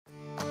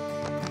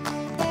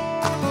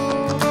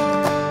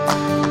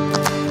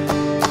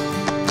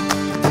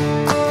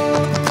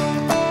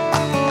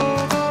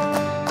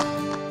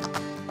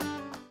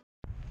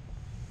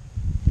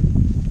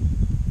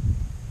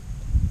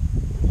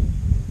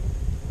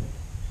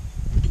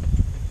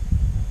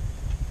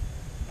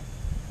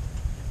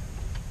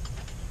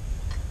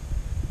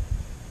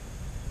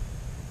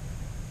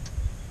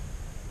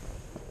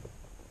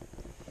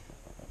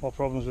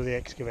more problems with the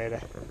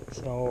excavator.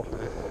 So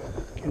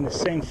getting the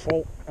same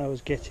fault I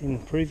was getting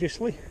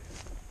previously,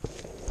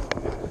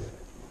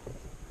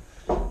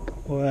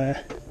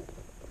 where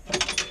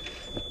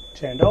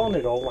turned on,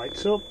 it all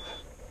lights up,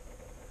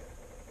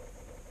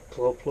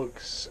 glow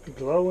plugs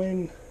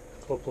glowing,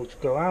 glow plugs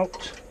go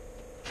out,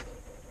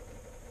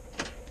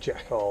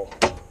 jack all.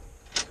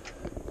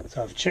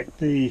 So I've checked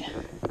the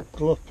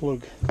glow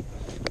plug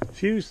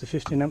fuse, the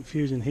 15 amp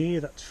fuse in here,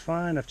 that's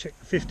fine. I've checked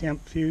the 50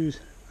 amp fuse,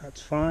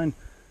 that's fine.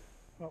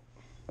 Well,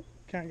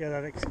 can't get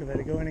that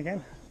excavator going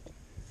again.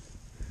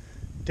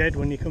 Dead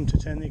when you come to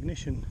turn the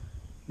ignition.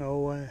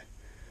 No,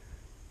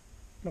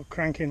 not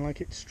cranking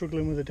like it's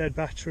struggling with a dead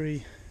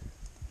battery.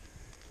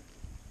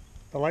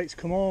 The lights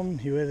come on,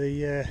 you hear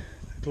the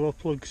glow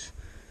plugs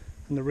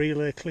and the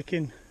relay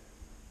clicking,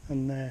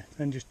 and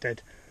then just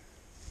dead.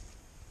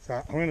 So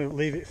I'm going to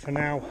leave it for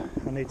now.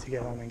 I need to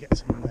get on and get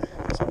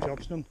some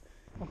jobs done.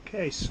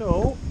 Okay,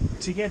 so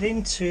to get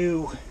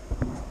into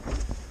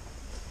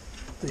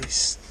the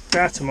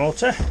starter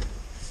motor,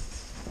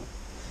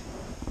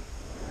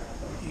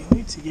 you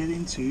need to get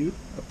into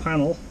a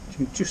panel. You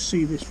can just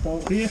see this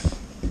bolt here.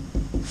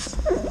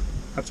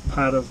 That's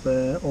part of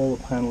all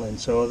the panelling.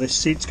 So this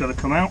seat's got to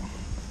come out.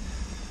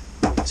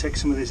 Take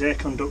some of this air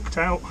conduct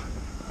out,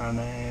 and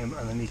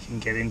then you can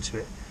get into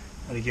it.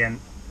 And again,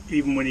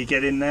 even when you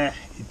get in there,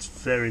 it's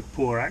very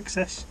poor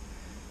access.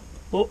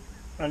 But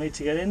I need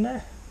to get in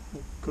there.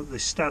 I've got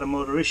this starter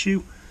motor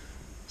issue,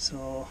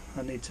 so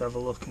I need to have a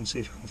look and see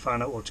if I can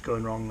find out what's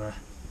going wrong there.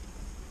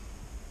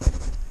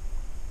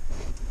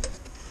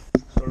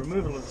 So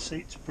removal of the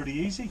seat's pretty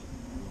easy.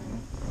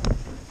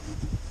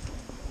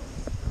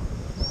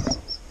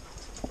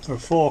 There are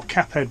 4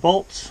 cap head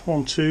bolts,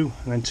 1, 2,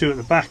 and then 2 at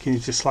the back, and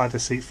you just slide the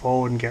seat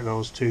forward and get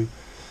those 2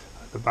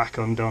 at the back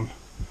undone.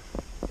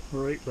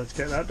 Right, let's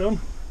get that done.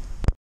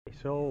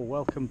 So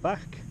welcome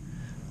back.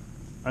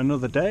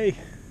 Another day,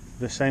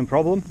 the same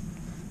problem.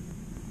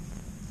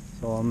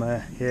 So I'm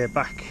here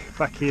back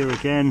here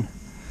again,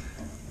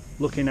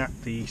 looking at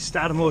the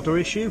starter motor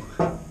issue.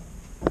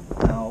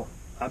 Now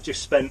I've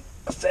just spent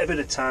a fair bit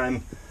of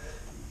time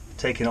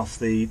taking off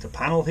the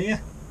panel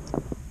here,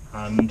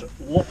 and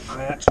what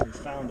I actually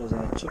found as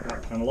I took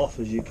that panel off,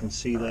 as you can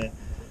see there,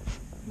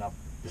 now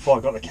before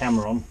I got the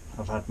camera on,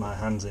 I've had my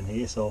hands in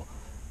here, so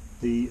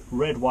the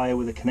red wire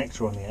with a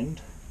connector on the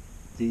end,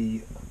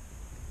 the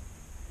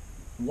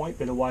white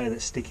bit of wire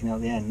that's sticking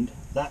out the end,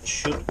 that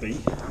should be,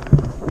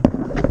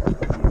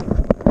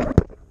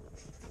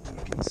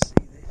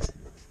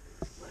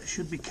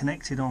 should be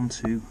connected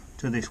onto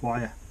this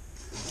wire.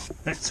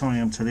 That's only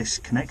onto this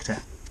connector.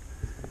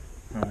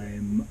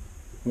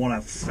 What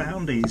I've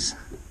found is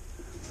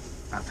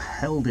I've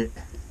held it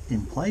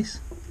in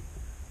place,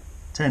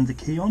 turned the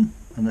key on,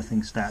 and the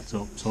thing starts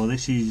up. So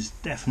this is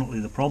definitely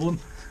the problem.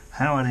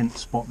 How I didn't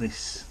spot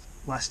this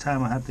last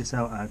time I had this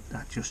out, I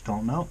just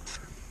don't know.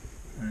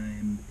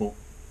 But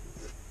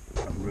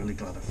I'm really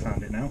glad I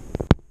found it now.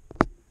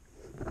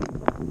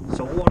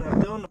 So what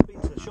I've done, I've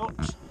been to the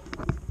shops,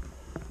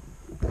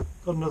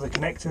 got another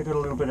connector, got a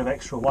little bit of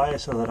extra wire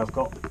so that I've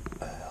got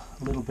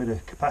a little bit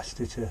of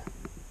capacity to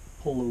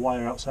pull the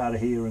wire outside of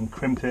here and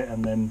crimp it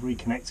and then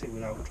reconnect it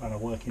without trying to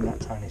work in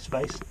that tiny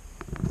space.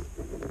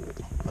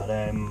 But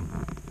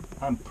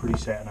I'm pretty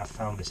certain I've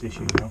found this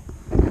issue now.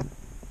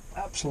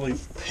 Absolute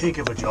pig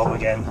of a job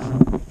again.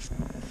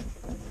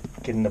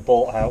 Getting the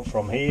bolt out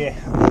from here,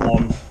 the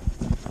one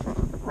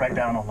right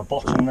down on the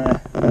bottom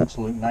there,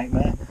 absolute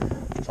nightmare.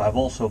 So I've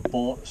also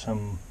bought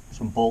some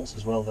bolts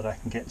as well that I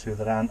can get to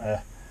that aren't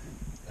a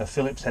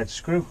Phillips head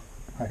screw.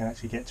 I can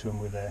actually get to them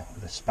with a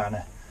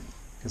spanner,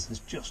 because there's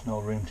just no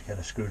room to get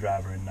a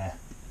screwdriver in there.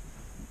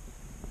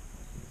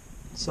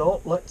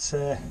 So let's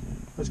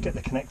get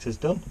the connectors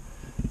done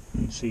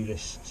and see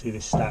this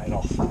starting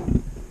off.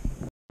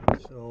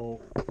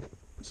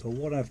 So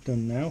what I've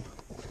done now,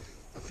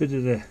 I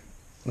fitted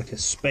like a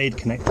spade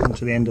connector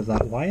onto the end of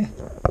that wire.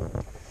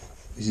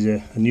 This is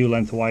a new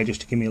length of wire just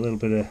to give me a little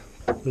bit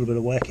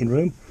of working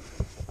room.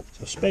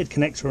 So spade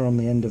connector on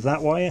the end of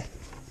that wire.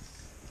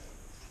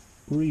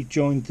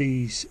 Rejoined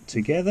these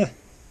together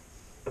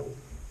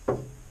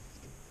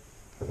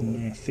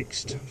and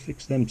fixed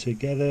them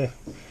together,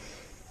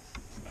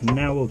 and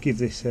now we'll give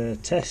this a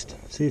test,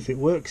 see if it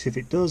works. If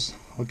it does,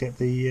 I'll get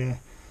the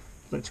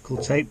electrical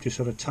tape, just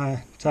sort of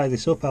tie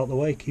this up out the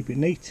way, keep it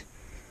neat,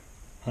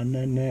 and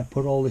then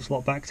put all this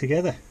lot back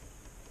together.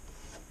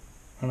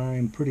 And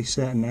I'm pretty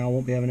certain now I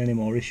won't be having any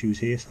more issues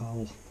here, so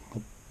I'll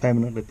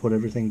permanently put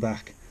everything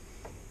back.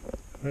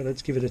 Right,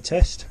 let's give it a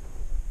test.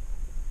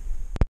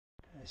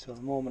 So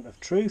the moment of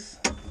truth.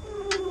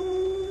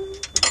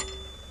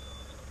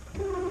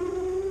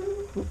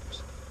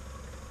 Oops.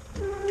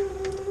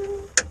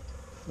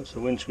 That's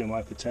the windscreen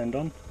wiper turned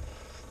on.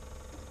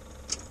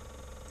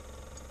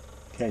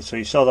 Okay, so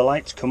you saw the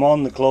lights come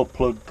on, the glow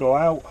plug go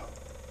out.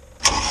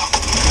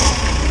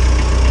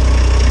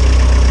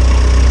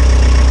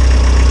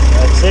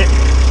 That's it.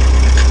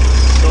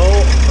 So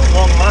at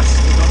long last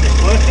we've got this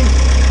working.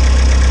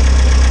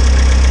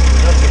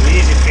 Relatively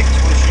easy fix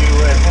once you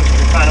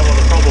can find out what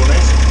the problem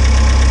is.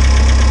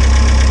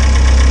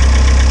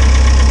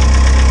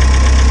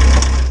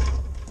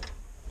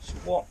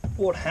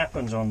 what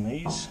happens on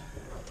these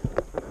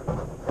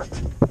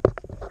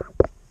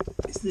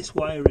is this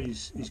wire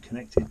is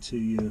connected to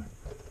your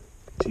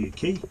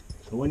key.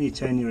 So when you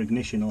turn your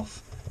ignition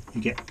off,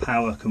 you get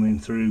power coming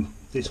through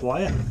this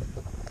wire.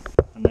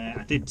 And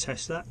I did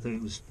test that. There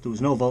was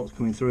no volts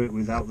coming through it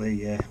without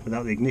the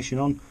ignition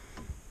on.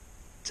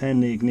 Turn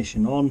the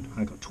ignition on.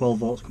 I got 12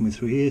 volts coming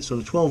through here. So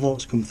the 12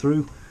 volts come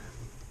through,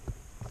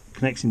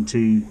 connects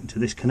into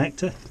this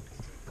connector.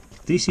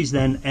 This is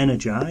then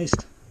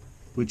energized,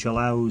 which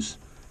allows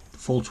the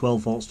full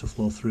 12 volts to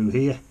flow through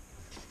here.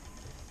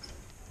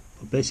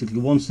 But basically,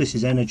 once this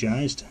is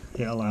energized,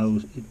 it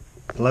allows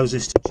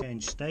this to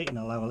change state and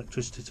allow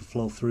electricity to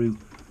flow through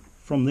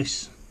from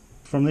this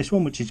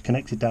one, which is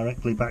connected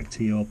directly back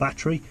to your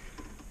battery.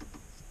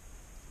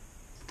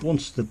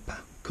 Once the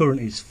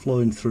current is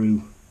flowing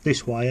through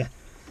this wire,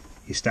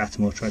 your starter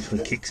motor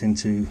actually kicks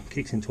into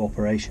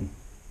operation.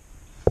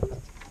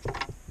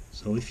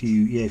 So if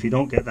you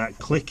don't get that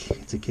click,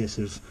 it's a case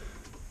of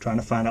trying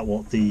to find out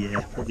what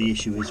the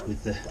issue is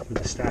with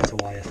the starter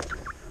wire.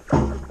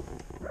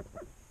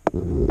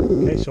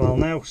 Okay, so I'll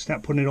now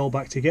start putting it all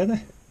back together.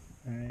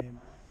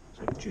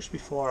 So just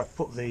before I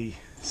put the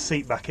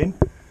seat back in,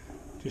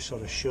 just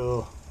sort of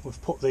show we've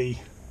put the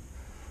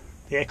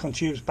aircon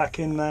tubes back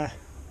in there,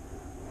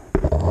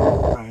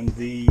 and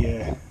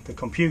the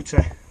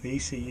computer, the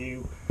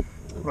ECU.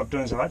 What I've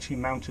done is I've actually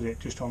mounted it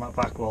just on that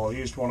back wall. I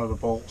used one of the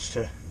bolts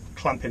to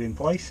clamp it in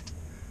place.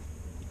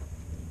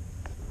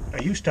 I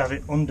used to have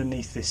it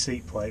underneath this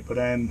seat plate, but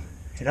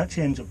it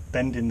actually ends up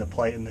bending the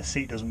plate and the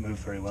seat doesn't move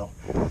very well.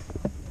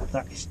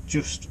 That is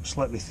just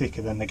slightly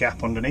thicker than the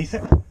gap underneath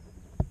it.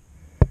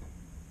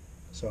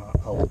 So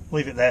I'll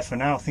leave it there for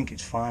now. I think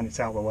it's fine, it's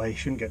out of the way,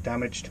 shouldn't get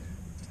damaged,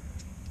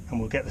 and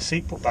we'll get the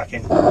seat put back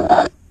in.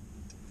 What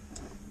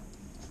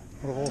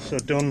I've also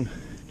done,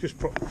 just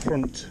put the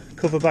front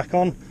cover back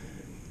on,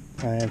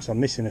 so I'm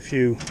missing a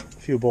few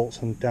bolts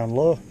down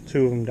low,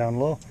 2 of them down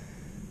low.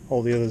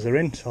 All the others are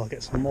in, so I'll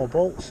get some more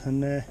bolts,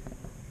 and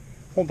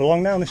won't be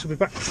long now and this will be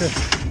back to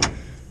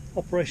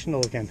operational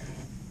again.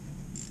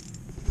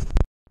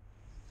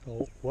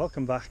 So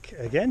welcome back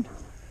again.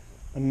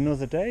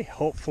 Another day,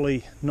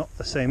 hopefully not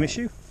the same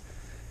issue.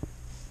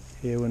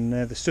 Here, when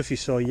the stuff you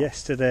saw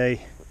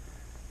yesterday,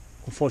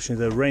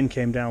 unfortunately the rain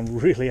came down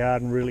really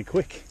hard and really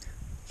quick,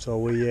 so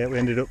we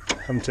ended up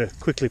having to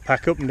quickly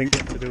pack up and didn't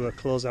get to do a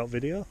closeout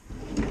video.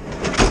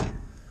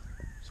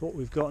 So what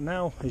we've got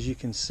now, as you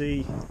can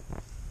see,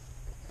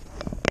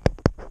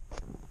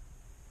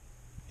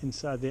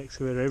 inside the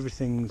excavator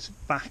everything's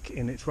back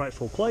in its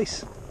rightful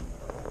place.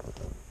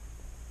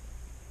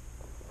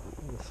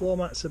 The floor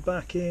mats are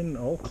back in,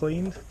 all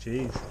cleaned.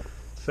 Jeez,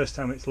 first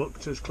time it's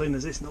looked as clean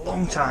as this in a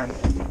long time.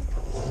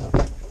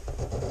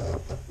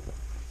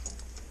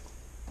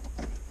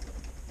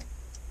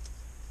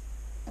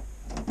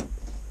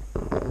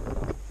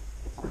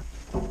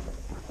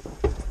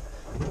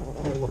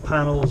 All the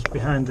panels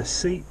behind the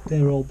seat,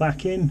 they're all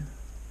back in.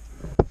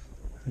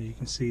 As you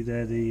can see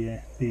there, the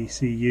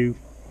ECU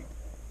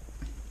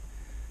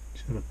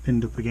sort of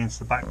pinned up against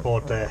the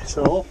backboard there.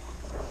 So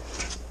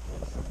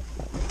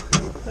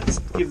let's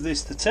give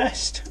this the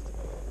test.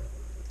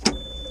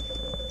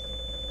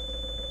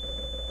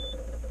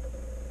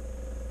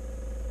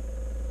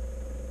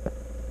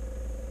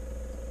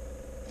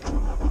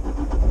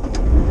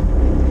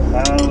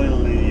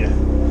 Hallelujah.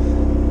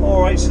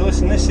 Alright, so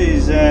listen, this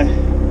is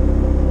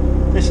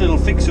this little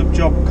fix-up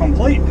job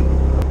complete.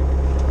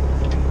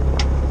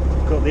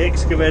 Got the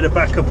excavator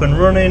back up and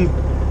running,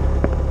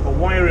 a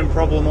wiring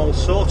problem all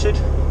sorted,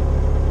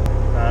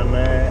 and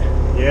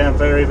yeah, I'm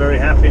very, very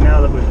happy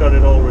now that we've got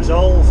it all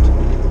resolved.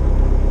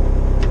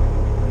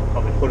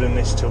 I'll be putting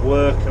this to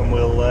work, and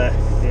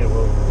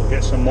we'll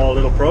get some more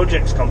little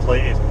projects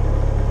completed.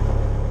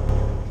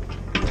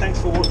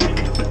 Thanks for watching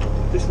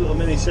this little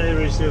mini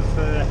series of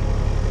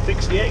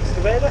Fix the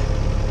Excavator.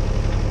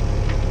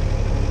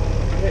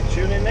 Yeah,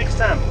 tune in next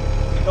time.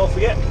 Don't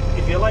forget,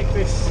 if you like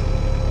this,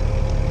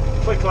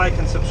 click like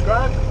and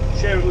subscribe,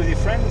 share it with your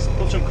friends,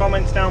 put some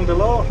comments down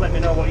below, let me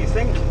know what you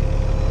think,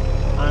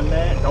 and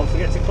don't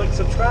forget to click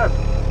subscribe.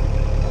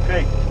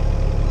 Okay,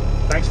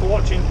 thanks for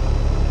watching.